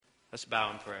Let's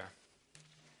bow in prayer.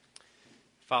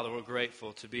 Father, we're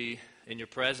grateful to be in your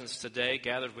presence today,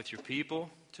 gathered with your people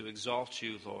to exalt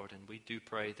you, Lord. And we do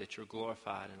pray that you're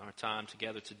glorified in our time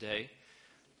together today.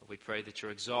 Lord, we pray that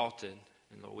you're exalted.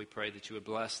 And Lord, we pray that you would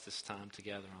bless this time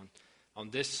together on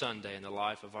this Sunday in the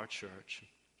life of our church.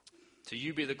 To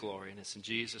you be the glory, and it's in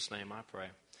Jesus' name I pray.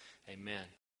 Amen.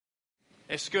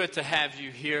 It's good to have you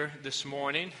here this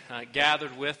morning,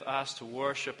 gathered with us to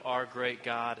worship our great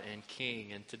God and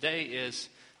King. And today is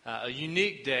a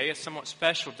unique day, a somewhat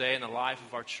special day in the life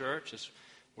of our church as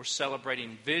we're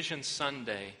celebrating Vision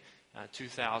Sunday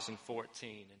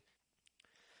 2014.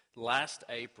 And last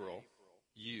April,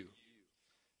 you,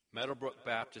 Meadowbrook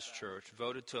Baptist Church,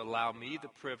 voted to allow me the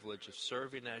privilege of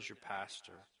serving as your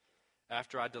pastor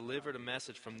after I delivered a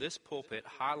message from this pulpit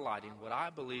highlighting what I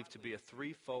believe to be a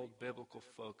threefold biblical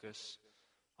focus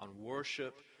on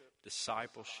worship,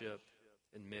 discipleship,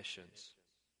 and missions.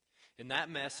 In that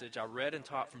message, I read and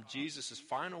taught from Jesus'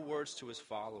 final words to his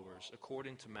followers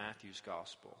according to Matthew's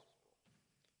gospel.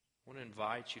 I want to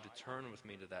invite you to turn with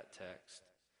me to that text,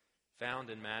 found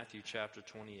in Matthew chapter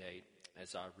 28,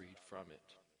 as I read from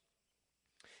it.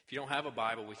 If you don't have a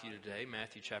Bible with you today,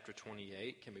 Matthew chapter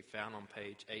 28 can be found on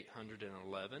page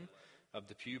 811 of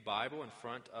the Pew Bible in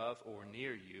front of or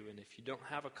near you. And if you don't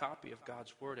have a copy of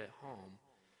God's Word at home,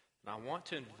 I want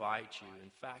to invite you,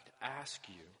 in fact, ask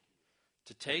you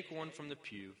to take one from the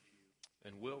pew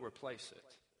and we'll replace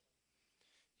it.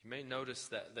 You may notice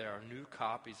that there are new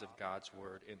copies of God's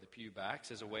Word in the pew backs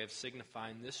as a way of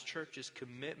signifying this church's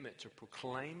commitment to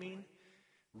proclaiming,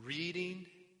 reading,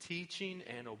 teaching,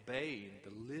 and obeying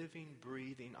the living,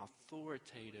 breathing,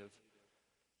 authoritative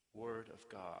Word of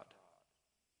God.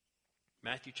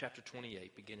 Matthew chapter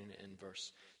 28, beginning in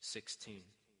verse 16.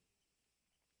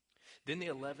 Then the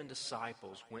 11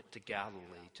 disciples went to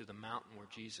Galilee, to the mountain where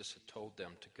Jesus had told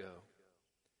them to go.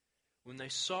 When they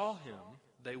saw him,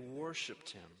 they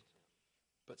worshipped him,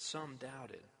 but some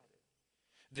doubted.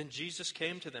 Then Jesus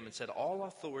came to them and said, "All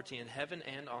authority in heaven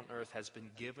and on earth has been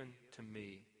given to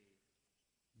me.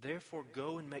 Therefore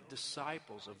go and make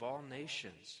disciples of all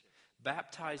nations,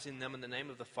 baptizing them in the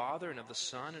name of the Father and of the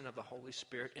Son and of the Holy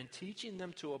Spirit, and teaching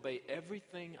them to obey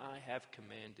everything I have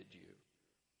commanded you.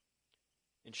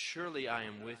 And surely I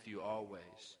am with you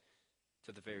always,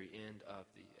 to the very end of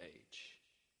the age."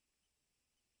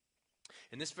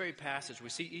 In this very passage, we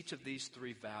see each of these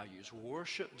three values,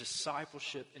 worship,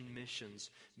 discipleship, and missions,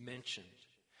 mentioned.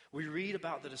 We read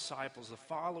about the disciples, the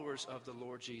followers of the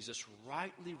Lord Jesus,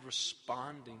 rightly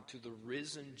responding to the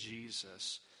risen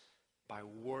Jesus by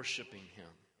worshiping him.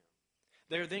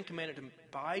 They are then commanded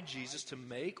by Jesus to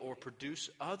make or produce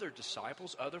other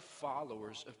disciples, other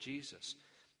followers of Jesus,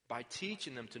 by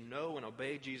teaching them to know and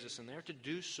obey Jesus, and they're to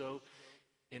do so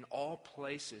in all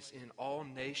places, in all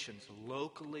nations,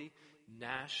 locally,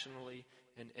 nationally,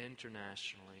 and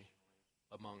internationally,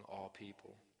 among all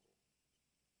people.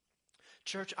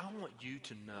 Church, I want you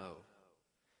to know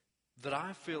that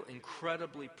I feel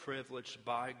incredibly privileged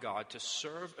by God to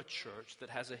serve a church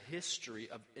that has a history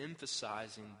of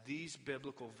emphasizing these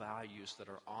biblical values that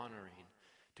are honoring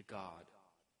to God.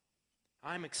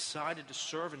 I'm excited to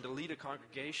serve and to lead a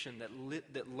congregation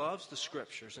that loves the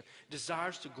Scriptures and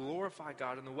desires to glorify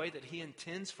God in the way that he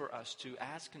intends for us to,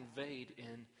 as conveyed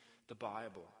in the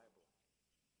Bible.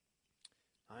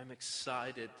 I'm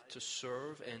excited to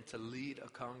serve and to lead a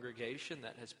congregation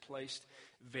that has placed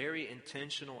very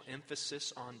intentional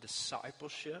emphasis on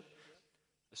discipleship,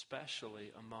 especially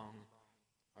among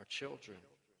our children.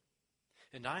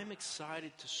 And I'm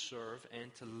excited to serve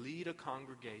and to lead a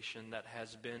congregation that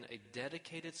has been a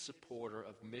dedicated supporter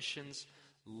of missions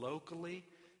locally,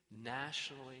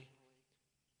 nationally,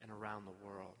 and around the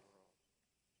world.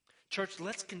 Church,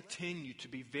 let's continue to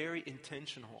be very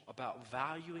intentional about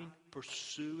valuing,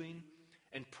 pursuing,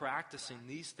 and practicing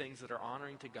these things that are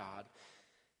honoring to God.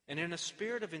 And in a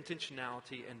spirit of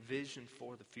intentionality and vision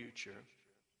for the future,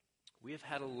 we have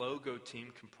had a logo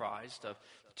team comprised of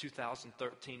the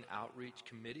 2013 Outreach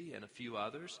Committee and a few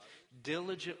others,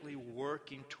 diligently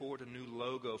working toward a new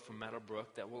logo for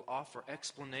Meadowbrook that will offer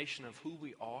explanation of who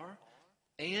we are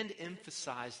and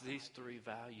emphasize these three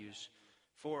values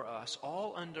for us,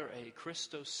 all under a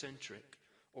Christocentric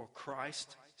or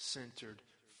Christ-centered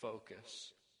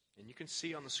focus. And you can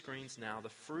see on the screens now the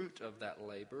fruit of that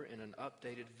labor in an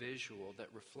updated visual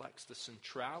that reflects the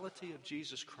centrality of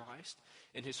Jesus Christ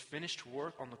and his finished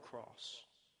work on the cross.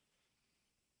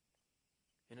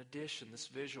 In addition, this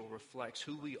visual reflects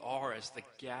who we are as the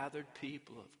gathered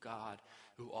people of God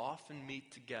who often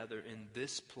meet together in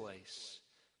this place,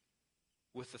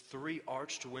 with the three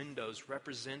arched windows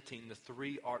representing the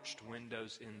three arched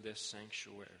windows in this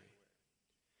sanctuary.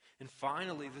 And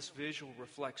finally, this visual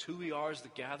reflects who we are as the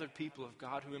gathered people of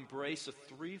God who embrace a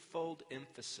threefold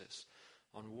emphasis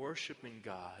on worshiping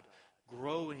God,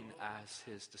 growing as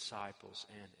His disciples,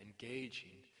 and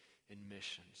engaging in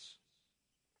missions.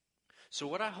 So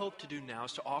what I hope to do now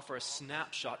is to offer a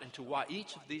snapshot into why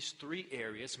each of these three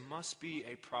areas must be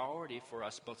a priority for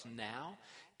us both now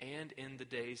and in the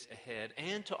days ahead,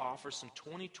 and to offer some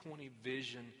 2020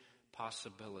 vision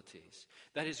possibilities.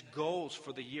 That is, goals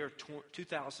for the year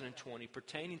 2020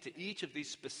 pertaining to each of these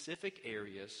specific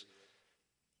areas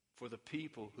for the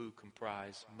people who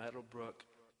comprise Meadowbrook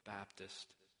Baptist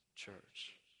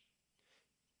Church.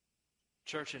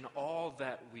 Church, in all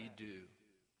that we do,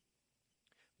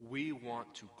 we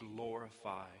want to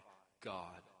glorify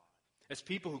God. As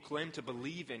people who claim to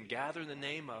believe in, gather in the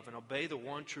name of, and obey the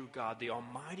one true God, the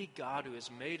Almighty God who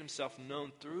has made Himself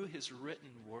known through His written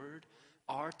word,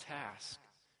 our task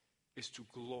is to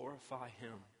glorify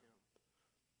Him.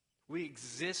 We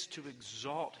exist to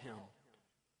exalt Him,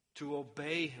 to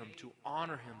obey Him, to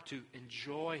honor Him, to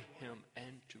enjoy Him,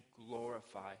 and to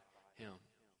glorify Him.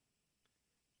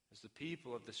 As the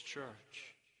people of this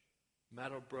church,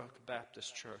 Meadowbrook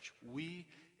Baptist Church, we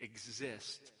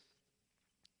exist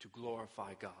to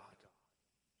glorify God.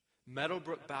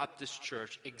 Meadowbrook Baptist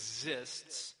Church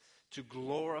exists to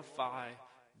glorify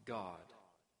God.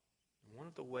 And one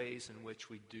of the ways in which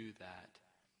we do that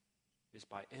is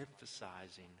by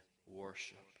emphasizing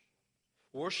worship.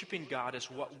 Worshiping God is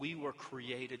what we were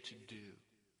created to do.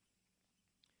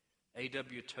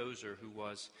 A.W. Tozer, who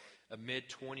was a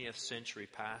mid-20th century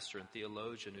pastor and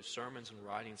theologian whose sermons and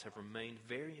writings have remained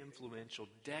very influential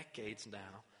decades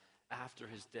now after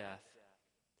his death,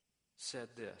 said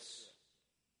this: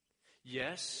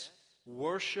 "Yes,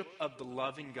 worship of the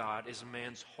loving God is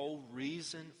man's whole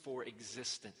reason for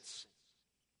existence.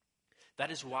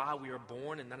 That is why we are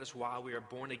born, and that is why we are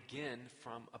born again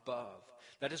from above.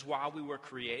 That is why we were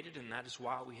created, and that is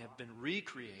why we have been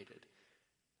recreated.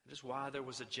 That is why there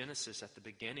was a Genesis at the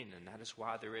beginning, and that is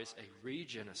why there is a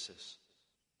regenesis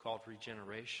called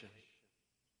regeneration.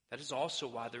 That is also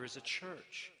why there is a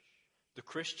church. The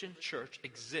Christian church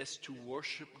exists to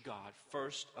worship God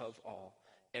first of all.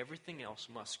 Everything else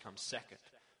must come second,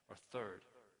 or third,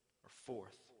 or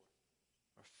fourth,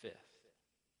 or fifth."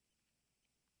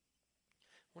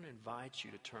 I want to invite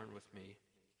you to turn with me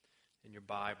in your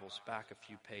Bibles back a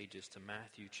few pages to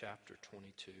Matthew chapter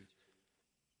 22.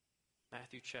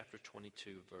 Matthew chapter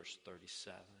 22, verse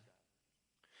 37.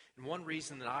 And one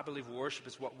reason that I believe worship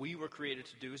is what we were created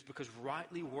to do is because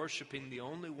rightly worshiping the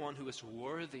only one who is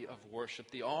worthy of worship,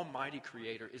 the Almighty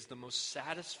Creator, is the most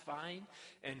satisfying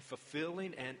and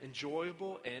fulfilling and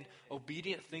enjoyable and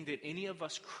obedient thing that any of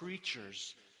us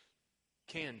creatures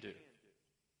can do.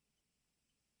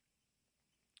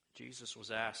 Jesus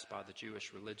was asked by the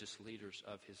Jewish religious leaders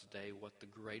of his day what the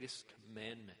greatest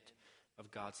commandment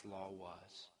of God's law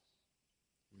was.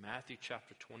 In Matthew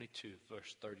chapter 22,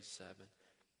 verse 37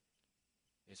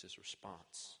 is his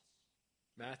response.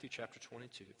 Matthew chapter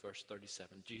 22, verse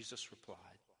 37, Jesus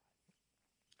replied,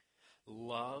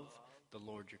 "Love the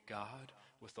Lord your God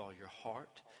with all your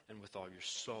heart and with all your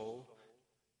soul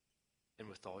and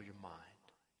with all your mind."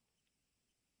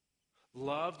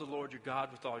 Love the Lord your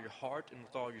God with all your heart and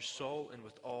with all your soul and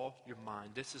with all your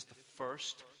mind. This is the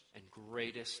first and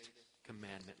greatest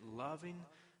commandment. Loving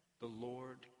the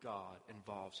Lord God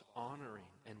involves honoring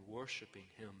and worshiping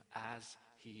Him as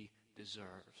He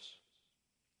deserves.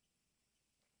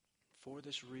 For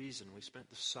this reason, we spent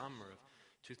the summer of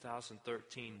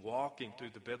 2013 walking through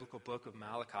the biblical book of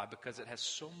Malachi, because it has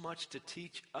so much to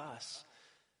teach us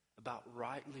about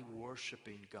rightly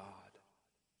worshiping God.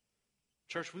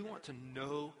 Church, we want to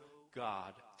know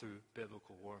God through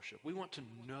biblical worship. We want to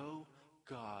know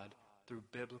God through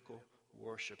biblical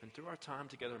worship. And through our time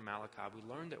together in Malachi, we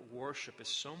learned that worship is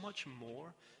so much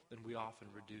more than we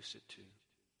often reduce it to.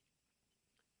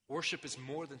 Worship is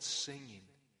more than singing.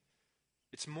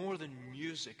 It's more than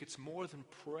music. It's more than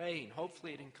praying.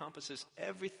 Hopefully it encompasses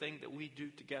everything that we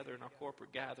do together in our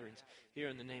corporate gatherings here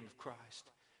in the name of Christ.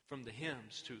 From the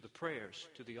hymns to the prayers,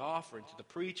 to the offering, to the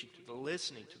preaching, to the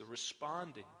listening, to the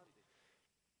responding.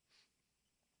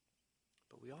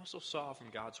 But we also saw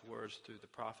from God's words through the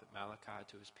prophet Malachi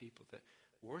to his people that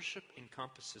worship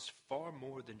encompasses far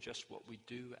more than just what we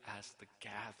do as the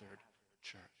gathered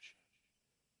church.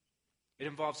 It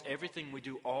involves everything we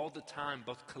do all the time,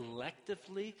 both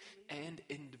collectively and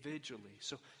individually.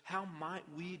 So how might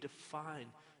we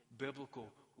define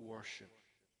biblical worship?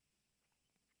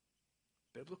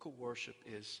 Biblical worship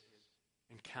is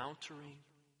encountering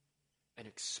and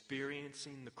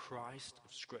experiencing the Christ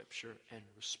of Scripture and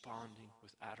responding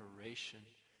with adoration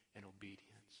and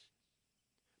obedience.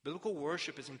 Biblical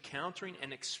worship is encountering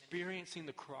and experiencing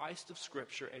the Christ of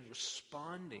Scripture and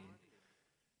responding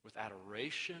with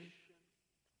adoration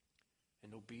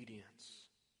and obedience.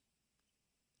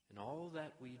 In all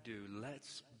that we do,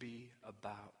 let's be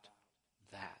about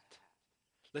that.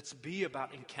 Let's be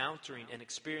about encountering and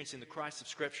experiencing the Christ of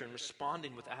Scripture and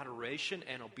responding with adoration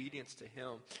and obedience to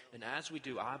Him. And as we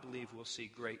do, I believe we'll see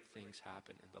great things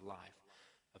happen in the life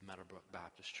of Meadowbrook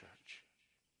Baptist Church.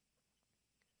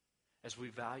 As we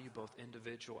value both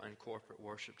individual and corporate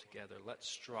worship together, let's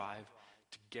strive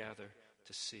together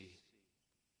to see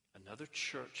another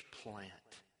church plant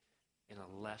in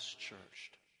a less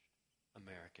churched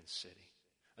American city.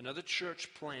 Another church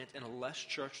plant in a less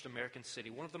churched American city.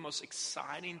 One of the most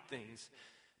exciting things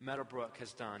Meadowbrook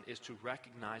has done is to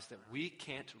recognize that we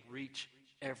can't reach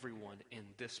everyone in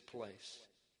this place.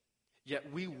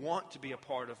 Yet we want to be a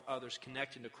part of others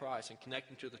connecting to Christ and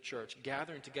connecting to the church,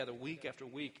 gathering together week after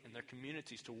week in their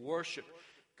communities to worship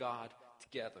God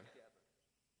together.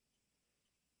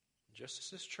 Just as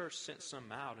this church sent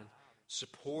some out and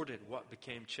supported what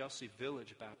became Chelsea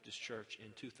Village Baptist Church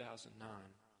in 2009,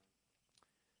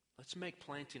 let's make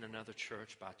planting another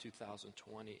church by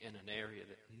 2020 in an area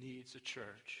that needs a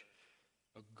church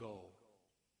a goal.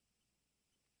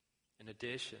 In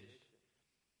addition,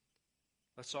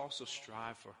 let's also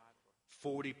strive for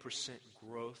 40%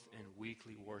 growth in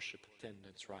weekly worship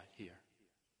attendance right here.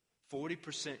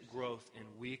 40% growth in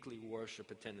weekly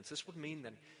worship attendance. This would mean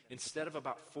that instead of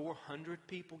about 400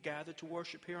 people gathered to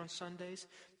worship here on Sundays,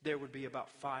 there would be about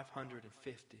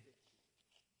 550.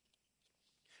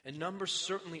 And numbers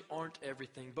certainly aren't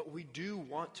everything, but we do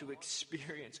want to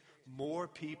experience more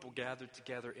people gathered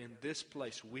together in this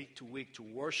place week to week to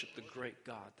worship the great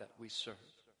God that we serve.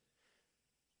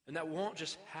 And that won't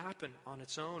just happen on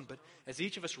its own, but as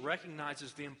each of us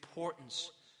recognizes the importance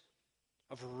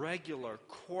of regular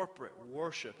corporate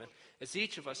worship, and as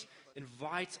each of us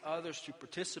invites others to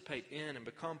participate in and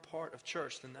become part of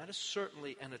church, then that is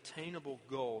certainly an attainable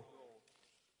goal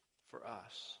for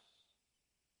us.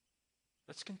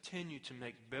 Let's continue to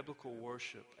make biblical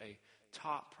worship a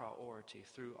top priority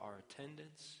through our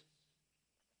attendance,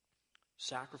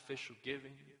 sacrificial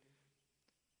giving,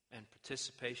 and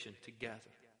participation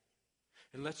together.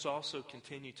 And let's also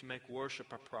continue to make worship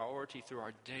a priority through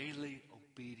our daily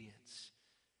obedience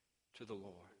to the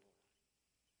Lord.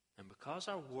 And because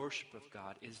our worship of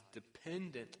God is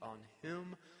dependent on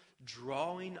Him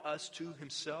drawing us to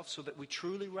Himself so that we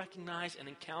truly recognize and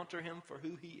encounter Him for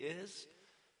who He is,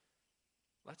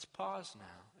 let's pause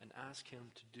now and ask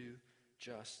Him to do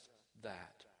just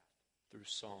that through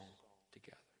song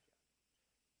together.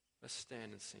 Let's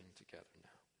stand and sing together now.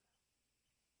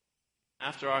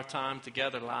 After our time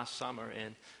together last summer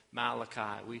in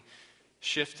Malachi, we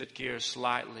shifted gears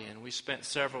slightly and we spent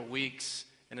several weeks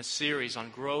in a series on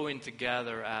growing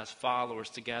together as followers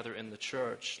together in the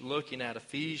church, looking at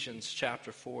Ephesians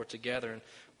chapter 4 together. And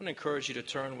I want to encourage you to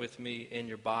turn with me in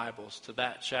your Bibles to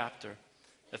that chapter,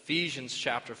 Ephesians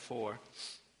chapter 4,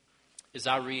 as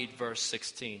I read verse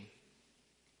 16,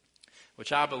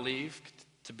 which I believe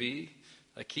to be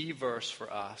a key verse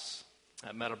for us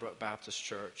at Meadowbrook Baptist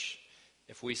Church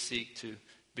if we seek to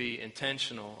be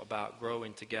intentional about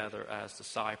growing together as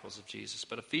disciples of Jesus.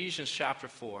 But Ephesians chapter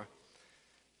 4,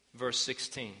 verse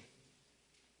 16.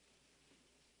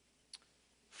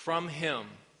 From Him,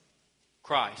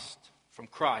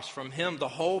 from Him the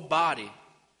whole body,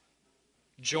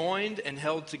 joined and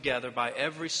held together by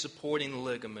every supporting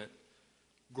ligament,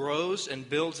 grows and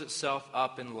builds itself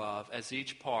up in love as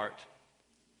each part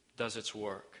does its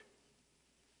work.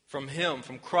 From Him,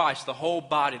 from Christ, the whole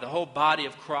body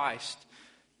of Christ,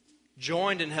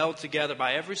 joined and held together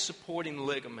by every supporting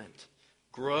ligament,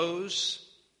 grows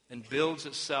and builds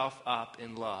itself up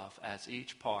in love as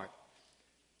each part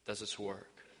does its work.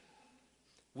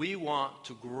 We want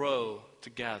to grow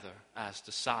together as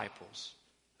disciples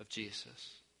of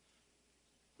Jesus.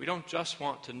 We don't just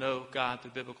want to know God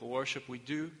through biblical worship. We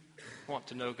do want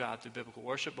to know God through biblical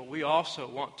worship, but we also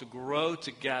want to grow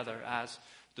together as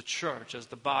the church, as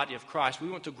the body of Christ. We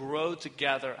want to grow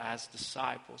together as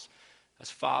disciples, as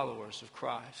followers of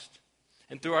Christ.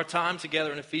 And through our time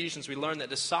together in Ephesians, we learned that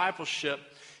discipleship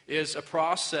is a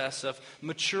process of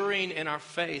maturing in our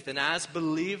faith. And as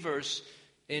believers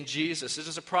in Jesus, it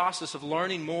is a process of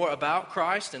learning more about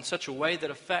Christ in such a way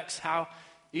that affects how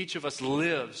each of us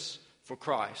lives for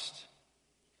Christ.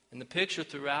 And the picture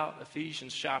throughout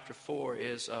Ephesians chapter 4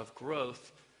 is of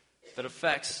growth that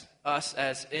affects us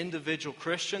as individual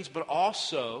Christians, but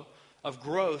also of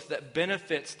growth that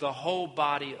benefits the whole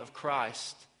body of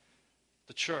Christ,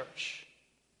 the church.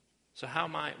 So how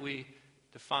might we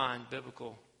define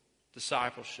biblical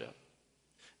discipleship?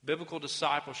 Biblical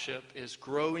discipleship is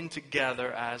growing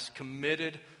together as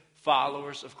committed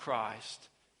followers of Christ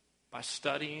by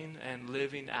studying and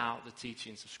living out the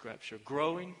teachings of Scripture.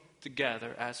 Growing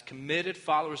together as committed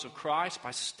followers of Christ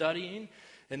by studying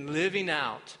and living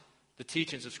out the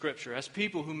teachings of Scripture. As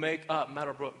people who make up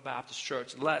Meadowbrook Baptist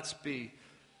Church, let's be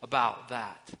about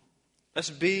that. Let's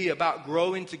be about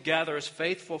growing together as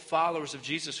faithful followers of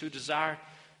Jesus who desire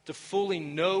to fully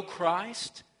know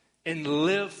Christ and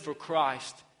live for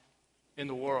Christ in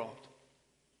the world.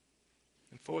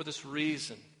 And for this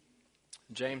reason,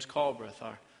 James Colbreth,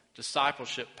 our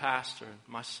discipleship pastor, and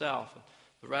myself, and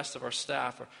the rest of our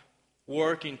staff are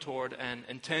working toward an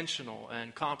intentional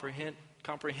and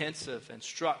comprehensive and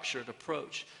structured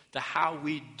approach to how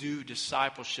we do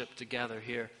discipleship together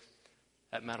here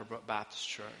at Meadowbrook Baptist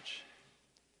Church.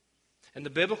 And the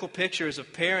biblical picture is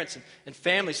of parents and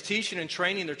families teaching and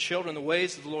training their children the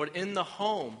ways of the Lord in the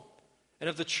home, and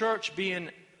of the church being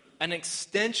an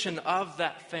extension of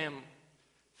that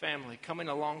family, coming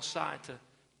alongside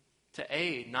to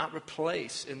aid, not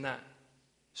replace in that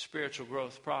spiritual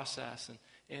growth process, and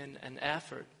in an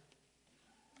effort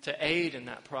to aid in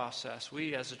that process.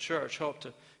 We as a church hope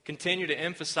to continue to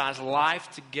emphasize life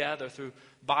together through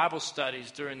Bible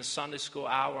studies during the Sunday school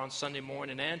hour on Sunday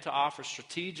morning, and to offer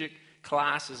strategic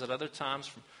classes at other times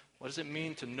from what does it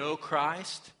mean to know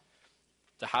Christ,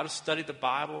 to how to study the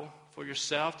Bible for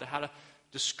yourself, to how to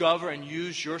discover and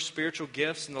use your spiritual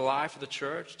gifts in the life of the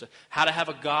church, to how to have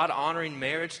a God-honoring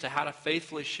marriage, to how to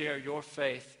faithfully share your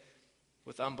faith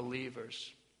with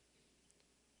unbelievers.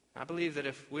 I believe that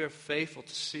if we are faithful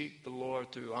to seek the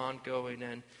Lord through ongoing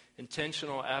and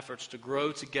intentional efforts to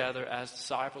grow together as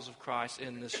disciples of Christ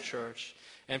in this church,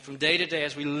 and from day to day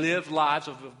as we live lives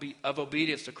of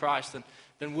obedience to Christ,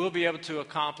 then we'll be able to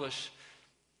accomplish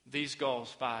these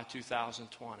goals by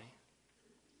 2020.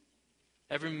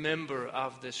 Every member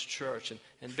of this church,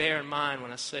 and bear in mind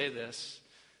when I say this,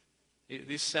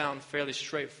 these sound fairly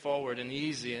straightforward and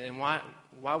easy, and why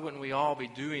wouldn't we all be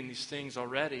doing these things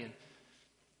already? And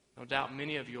no doubt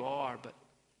many of you are, but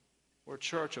we're a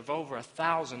church of over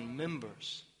 1,000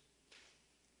 members.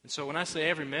 And so when I say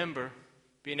every member,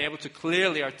 being able to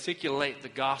clearly articulate the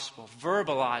gospel,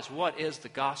 verbalize what is the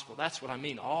gospel, that's what I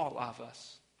mean, all of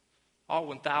us. All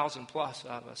 1,000 plus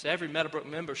of us. Every Meadowbrook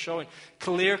member showing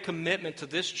clear commitment to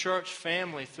this church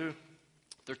family through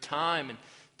their time and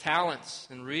talents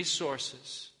and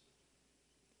resources.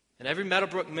 And every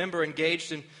Meadowbrook member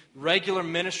engaged in regular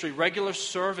ministry, regular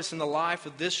service in the life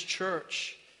of this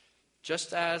church,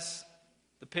 just as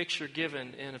the picture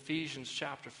given in Ephesians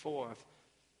chapter 4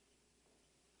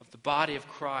 of the body of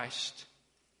Christ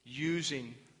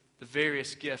using the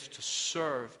various gifts to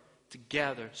serve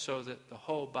together so that the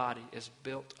whole body is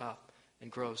built up and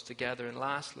grows together. And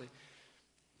lastly,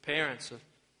 parents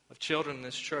of children in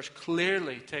this church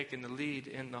clearly taking the lead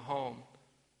in the home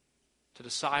to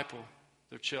disciple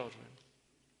their children.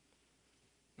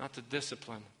 Not to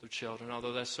discipline their children,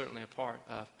 although that's certainly a part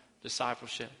of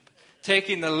discipleship.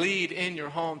 Taking the lead in your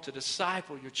home to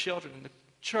disciple your children, and the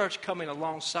church coming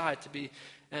alongside to be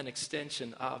an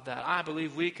extension of that. I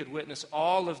believe we could witness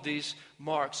all of these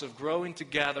marks of growing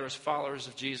together as followers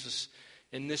of Jesus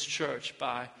in this church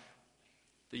by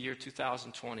the year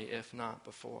 2020, if not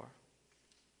before.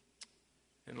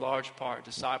 In large part,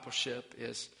 discipleship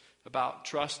is about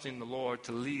trusting the Lord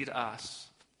to lead us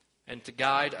and to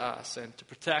guide us and to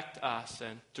protect us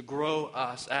and to grow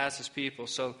us as His people.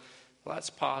 So let's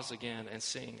pause again and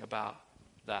sing about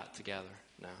that together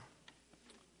now.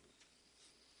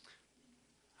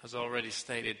 As already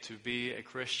stated, to be a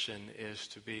Christian is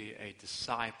to be a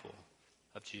disciple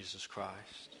of Jesus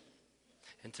Christ.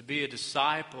 And to be a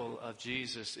disciple of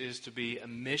Jesus is to be a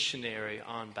missionary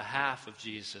on behalf of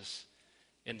Jesus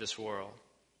in this world.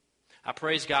 I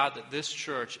praise God that this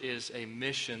church is a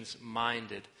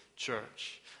missions-minded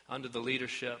church. Under the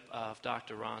leadership of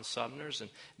Dr. Ron Subners and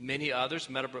many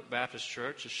others, Meadowbrook Baptist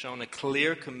Church has shown a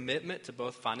clear commitment to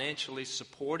both financially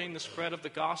supporting the spread of the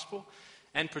gospel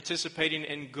and participating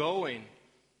in going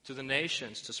to the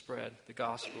nations to spread the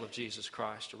gospel of Jesus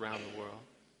Christ around the world.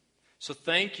 So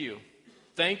thank you.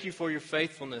 Thank you for your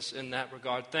faithfulness in that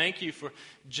regard. Thank you for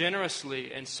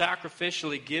generously and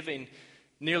sacrificially giving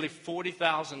nearly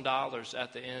 $40,000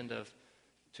 at the end of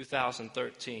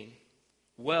 2013,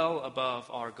 well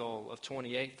above our goal of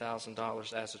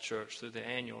 $28,000 as a church through the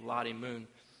annual Lottie Moon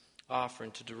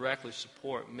offering to directly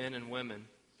support men and women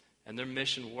and their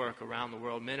mission work around the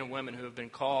world, men and women who have been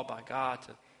called by God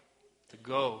to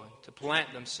go and to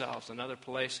plant themselves in other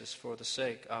places for the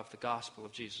sake of the gospel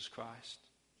of Jesus Christ.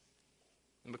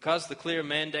 And because the clear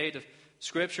mandate of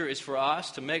Scripture is for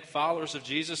us to make followers of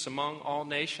Jesus among all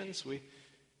nations, we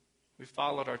We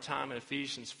followed our time in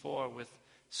Ephesians 4 with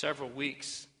several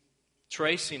weeks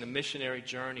tracing a missionary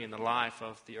journey in the life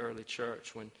of the early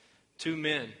church when two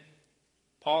men,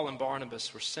 Paul and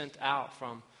Barnabas, were sent out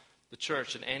from the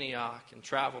church in Antioch and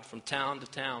traveled from town to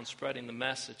town spreading the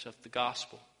message of the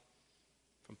gospel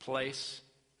from place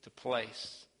to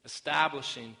place,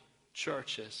 establishing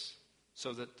churches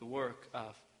so that the work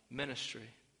of ministry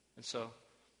and so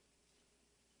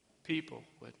people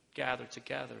would gather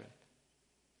together and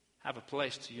have a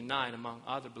place to unite among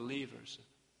other believers,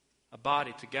 a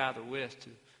body to gather with,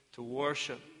 to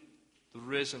worship the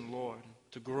risen Lord,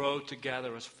 to grow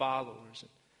together as followers,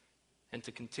 and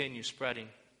to continue spreading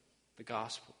the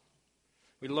gospel.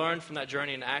 We learned from that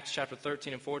journey in Acts chapter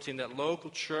 13 and 14 that local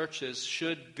churches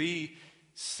should be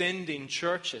sending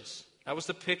churches. That was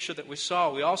the picture that we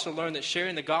saw. We also learned that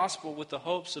sharing the gospel with the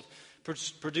hopes of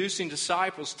producing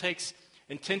disciples takes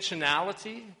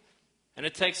intentionality and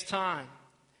it takes time.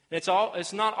 And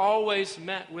it's not always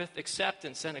met with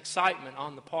acceptance and excitement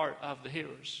on the part of the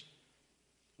hearers.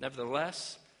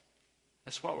 Nevertheless,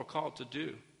 that's what we're called to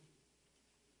do.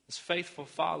 As faithful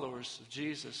followers of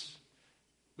Jesus,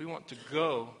 we want to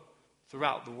go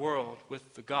throughout the world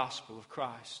with the gospel of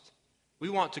Christ. We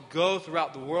want to go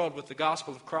throughout the world with the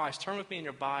gospel of Christ. Turn with me in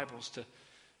your Bibles to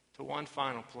one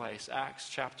final place, Acts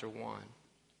chapter 1.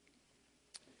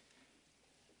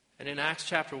 And in Acts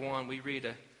chapter 1, we read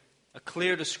a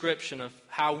clear description of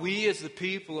how we as the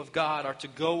people of God are to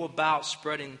go about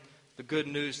spreading the good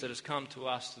news that has come to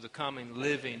us through the coming,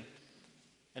 living,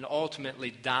 and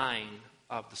ultimately dying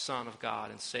of the Son of God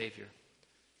and Savior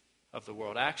of the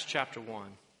world. Acts chapter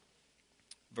 1,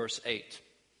 verse 8.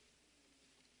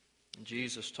 And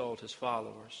Jesus told his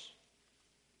followers,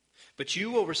 "But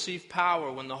you will receive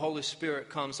power when the Holy Spirit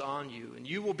comes on you, and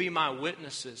you will be my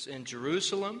witnesses in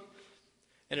Jerusalem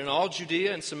and in all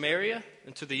Judea and Samaria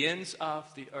and to the ends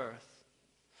of the earth."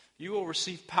 You will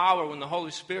receive power when the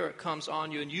Holy Spirit comes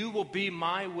on you, and you will be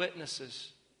my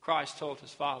witnesses, Christ told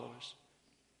his followers,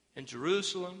 in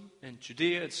Jerusalem and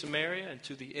Judea and Samaria and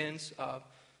to the ends of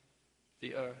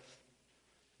the earth.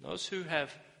 Those who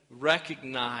have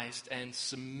recognized and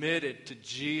submitted to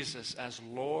Jesus as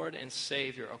Lord and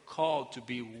Savior are called to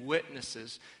be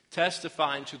witnesses,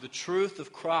 testifying to the truth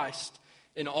of Christ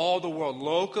in all the world,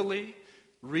 locally,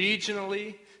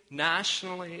 regionally,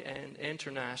 nationally, and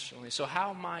internationally. So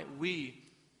how might we,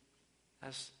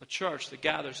 as a church that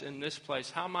gathers in this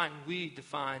place, how might we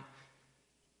define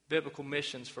biblical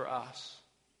missions for us?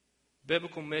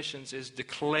 Biblical missions is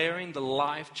declaring the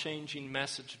life-changing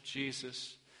message of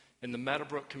Jesus in the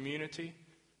Meadowbrook community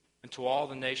and to all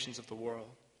the nations of the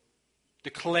world.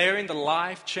 Declaring the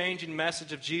life-changing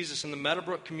message of Jesus in the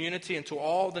Meadowbrook community and to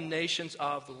all the nations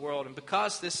of the world. And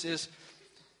because this is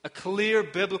a clear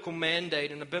biblical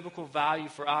mandate and a biblical value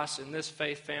for us in this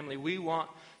faith family, we want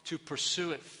to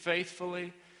pursue it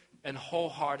faithfully and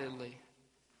wholeheartedly.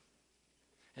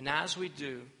 And as we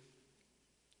do,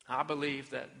 I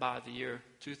believe that by the year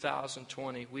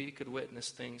 2020, we could witness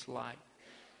things like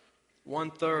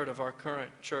 1/3 of our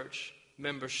current church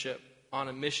membership on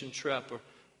a mission trip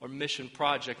or mission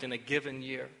project in a given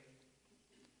year.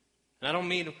 And I don't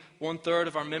mean 1/3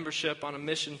 of our membership on a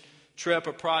mission trip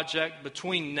or project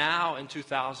between now and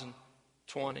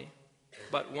 2020,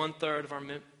 but 1/3 of our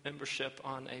membership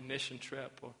on a mission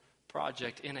trip or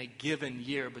project in a given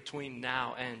year between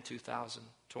now and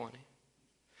 2020.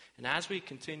 And as we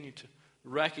continue to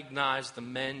recognize the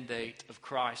mandate of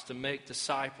Christ to make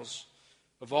disciples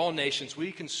of all nations,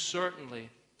 we can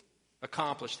certainly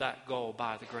accomplish that goal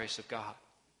by the grace of God.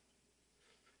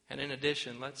 And in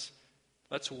addition, let's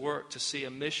work to see a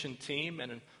mission team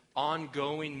and an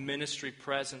ongoing ministry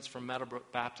presence from Meadowbrook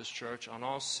Baptist Church on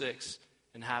all 6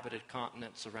 inhabited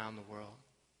continents around the world,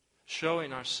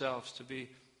 showing ourselves to be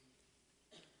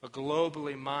a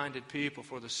globally minded people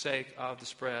for the sake of the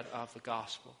spread of the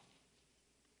gospel.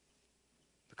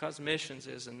 Because missions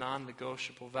is a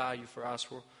non-negotiable value for us,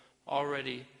 we're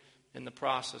already in the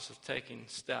process of taking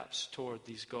steps toward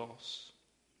these goals.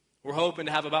 We're hoping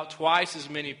to have about twice as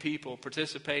many people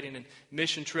participating in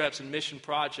mission trips and mission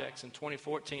projects in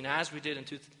 2014 as we did in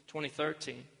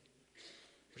 2013,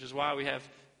 which is why we have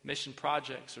mission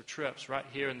projects or trips right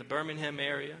here in the Birmingham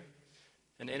area,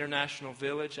 an international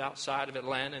village outside of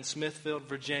Atlanta, in Smithfield,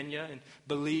 Virginia, in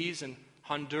Belize and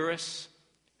Honduras,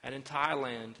 and in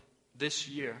Thailand this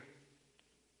year.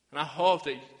 And I hope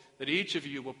that each of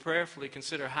you will prayerfully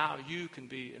consider how you can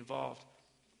be involved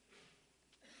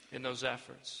in those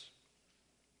efforts.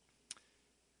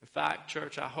 In fact,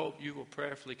 church, I hope you will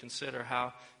prayerfully consider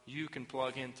how you can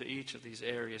plug into each of these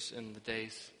areas in the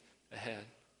days ahead.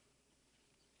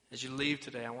 As you leave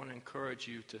today, I want to encourage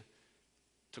you to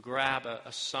to grab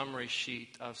a summary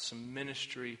sheet of some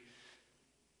ministry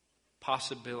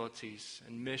possibilities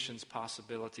and missions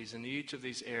possibilities in each of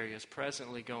these areas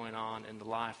presently going on in the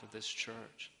life of this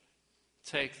church.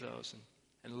 Take those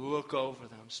and look over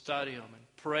them, study them,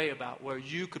 and pray about where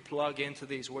you could plug into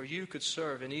these, where you could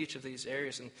serve in each of these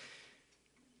areas.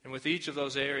 And with each of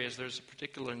those areas, there's a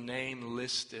particular name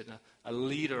listed, a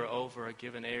leader over a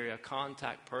given area, a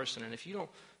contact person. And if you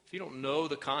don't know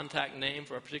the contact name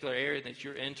for a particular area that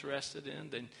you're interested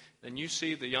in, then you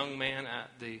see the young man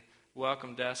at the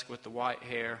welcome desk with the white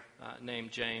hair named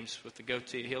James with the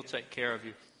goatee. He'll take care of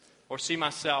you. Or see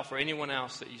myself or anyone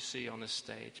else that you see on this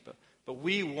stage. But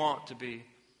we want to be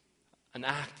an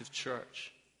active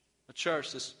church, a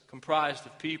church that's comprised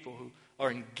of people who are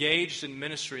engaged in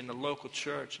ministry in the local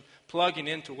church, plugging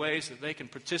into ways that they can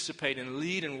participate and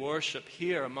lead in worship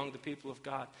here among the people of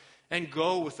God and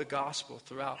go with the gospel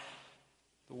throughout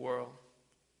the world.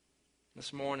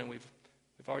 This morning we've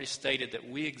already stated that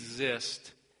we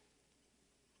exist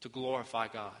to glorify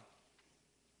God.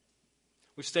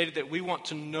 We've stated that we want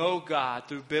to know God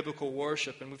through biblical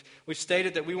worship. And we've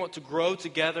stated that we want to grow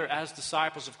together as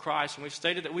disciples of Christ. And we've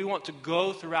stated that we want to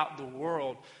go throughout the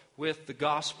world with the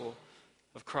gospel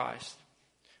of Christ.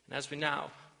 And as we now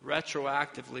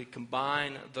retroactively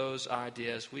combine those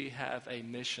ideas, we have a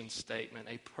mission statement,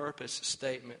 a purpose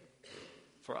statement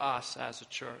for us as a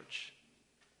church.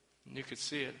 And you could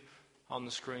see it on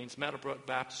the screens. Meadowbrook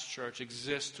Baptist Church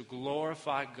exists to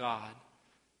glorify God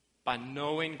by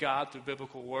knowing God through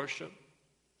biblical worship,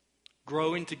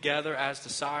 growing together as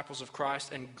disciples of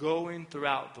Christ, and going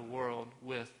throughout the world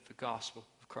with the gospel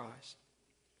of Christ.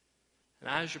 And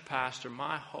as your pastor,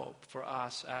 my hope for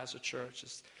us as a church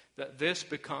is that this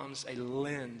becomes a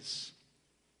lens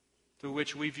through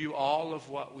which we view all of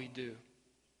what we do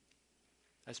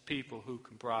as people who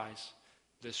comprise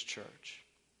this church.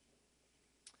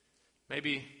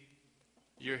 Maybe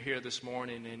you're here this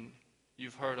morning and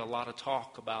you've heard a lot of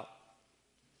talk about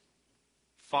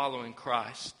following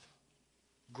Christ,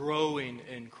 growing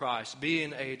in Christ,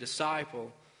 being a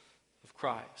disciple of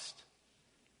Christ.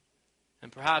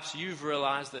 And perhaps you've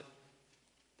realized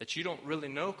that you don't really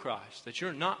know Christ, that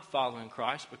you're not following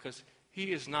Christ because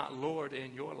He is not Lord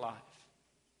in your life.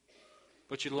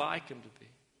 But you'd like Him to be.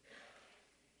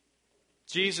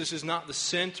 Jesus is not the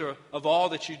center of all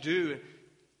that you do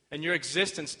and your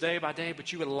existence day by day,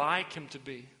 but you would like Him to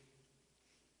be.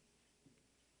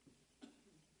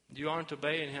 You aren't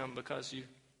obeying Him because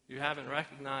you haven't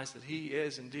recognized that He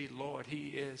is indeed Lord. He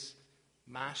is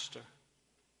Master.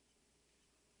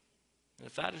 And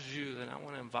if that is you, then I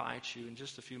want to invite you in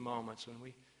just a few moments when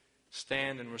we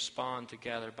stand and respond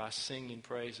together by singing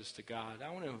praises to God.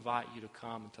 I want to invite you to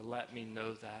come and to let me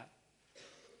know that.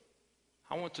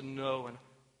 I want to know and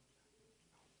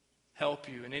help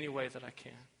you in any way that I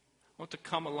can. I want to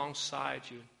come alongside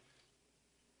you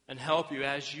and help you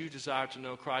as you desire to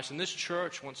know Christ. And this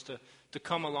church wants to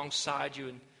come alongside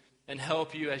you and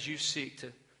help you as you seek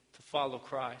to follow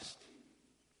Christ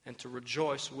and to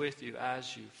rejoice with you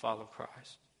as you follow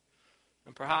Christ.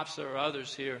 And perhaps there are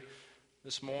others here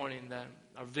this morning that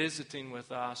are visiting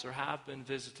with us or have been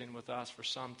visiting with us for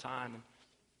some time. And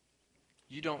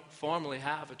you don't formally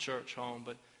have a church home,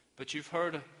 but you've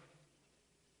heard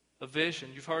a vision,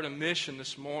 you've heard a mission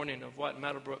this morning of what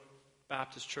Meadowbrook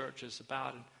Baptist Church is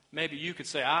about. And maybe you could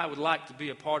say, I would like to be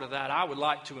a part of that. I would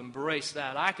like to embrace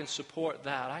that. I can support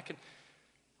that.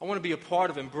 I want to be a part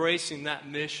of embracing that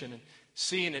mission and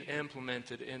seeing it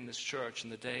implemented in this church in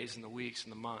the days and the weeks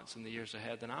and the months and the years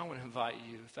ahead. Then I want to invite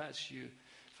you, if that's you,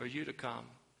 for you to come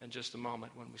in just a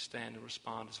moment when we stand and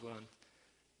respond as well,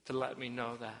 to let me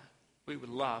know that. We would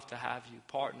love to have you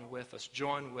partner with us,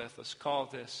 join with us, call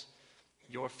this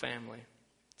your family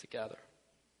together.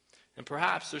 And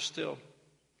perhaps there's still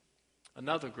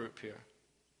another group here.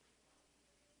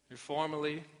 You're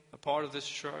formerly a part of this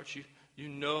church. You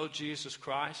know Jesus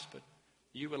Christ, but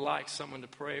you would like someone to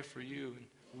pray for you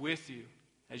and with you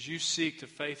as you seek to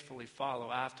faithfully follow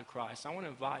after Christ. I want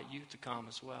to invite you to come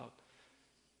as well.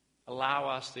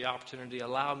 Allow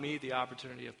me the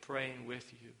opportunity of praying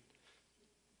with you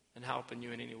and helping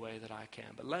you in any way that I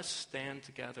can. But let's stand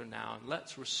together now and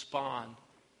let's respond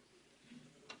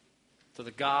to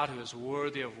the God who is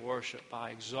worthy of worship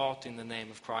by exalting the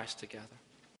name of Christ together.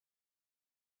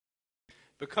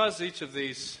 Because each of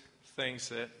these things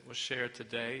that was shared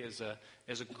today is a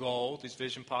goal, these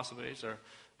vision possibilities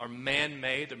are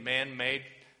man-made, they're man-made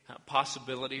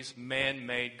possibilities,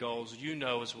 man-made goals. You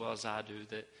know as well as I do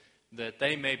that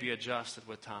they may be adjusted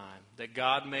with time, that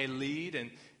God may lead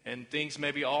and things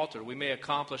may be altered. We may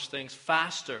accomplish things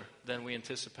faster than we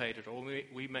anticipated, or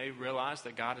we may realize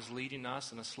that God is leading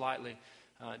us in a slightly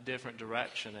different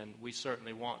direction, and we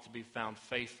certainly want to be found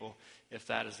faithful if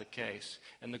that is the case.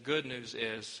 And the good news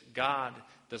is God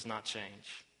does not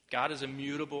change. God is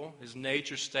immutable. His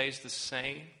nature stays the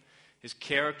same. His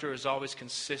character is always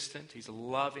consistent. He's a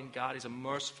loving God. He's a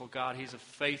merciful God. He's a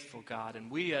faithful God. And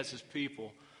we as his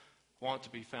people want to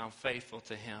be found faithful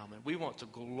to him. And we want to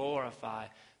glorify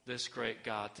this great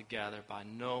God together by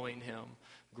knowing him,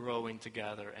 growing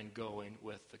together, and going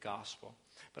with the gospel.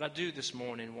 But I do this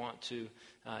morning want to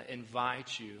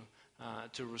invite you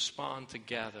to respond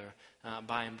together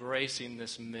by embracing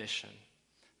this mission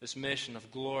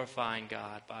of glorifying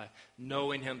God by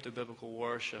knowing him through biblical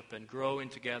worship and growing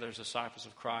together as disciples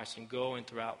of Christ and going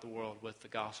throughout the world with the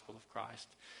gospel of Christ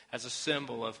as a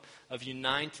symbol of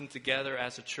uniting together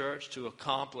as a church to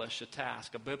accomplish a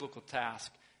task, a biblical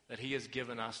task that he has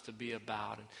given us to be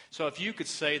about. And so if you could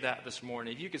say that this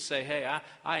morning, if you could say, hey,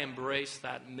 I embrace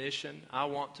that mission, I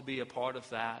want to be a part of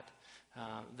that,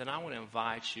 then I want to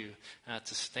invite you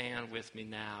to stand with me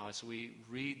now as we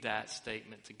read that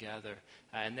statement together.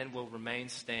 And then we'll remain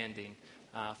standing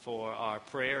for our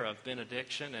prayer of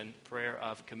benediction and prayer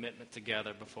of commitment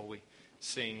together before we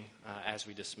sing as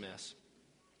we dismiss.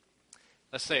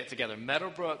 Let's say it together.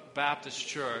 Meadowbrook Baptist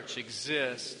Church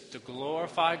exists to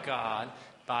glorify God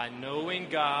by knowing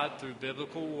God through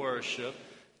biblical worship,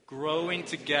 growing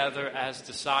together as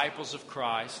disciples of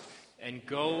Christ, and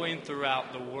going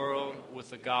throughout the world with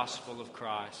the gospel of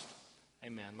Christ.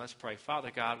 Amen. Let's pray.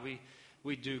 Father God,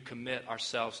 we do commit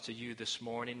ourselves to you this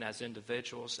morning as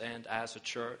individuals and as a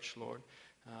church, Lord.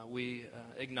 We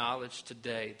acknowledge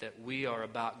today that we are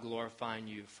about glorifying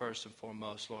you first and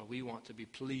foremost, Lord. We want to be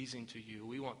pleasing to you.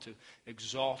 We want to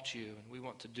exalt you, and we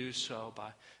want to do so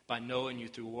by knowing you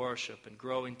through worship and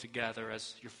growing together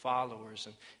as your followers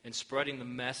and spreading the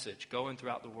message, going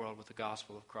throughout the world with the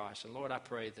gospel of Christ. And Lord, I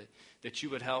pray that you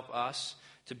would help us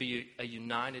to be a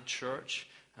united church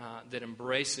that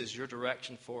embraces your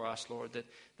direction for us, Lord,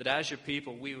 that as your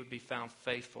people we would be found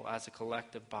faithful as a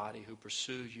collective body who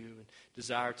pursue you and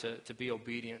desire to be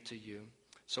obedient to you.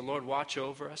 So, Lord, watch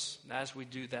over us as we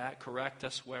do that. Correct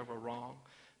us where we're wrong.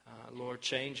 Lord,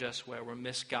 change us where we're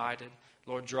misguided.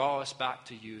 Lord, draw us back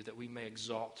to you that we may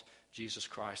exalt Jesus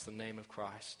Christ, the name of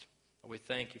Christ. We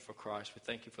thank you for Christ. We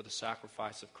thank you for the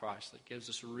sacrifice of Christ that gives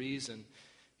us reason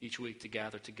each week to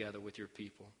gather together with your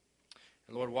people.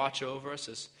 And Lord, watch over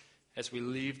us as we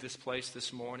leave this place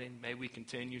this morning. May we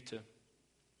continue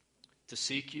to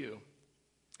seek you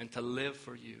and to live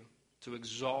for you, to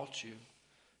exalt you,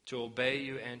 to obey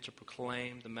you, and to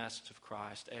proclaim the message of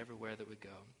Christ everywhere that we go.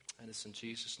 And it's in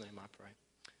Jesus' name I pray.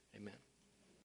 Amen.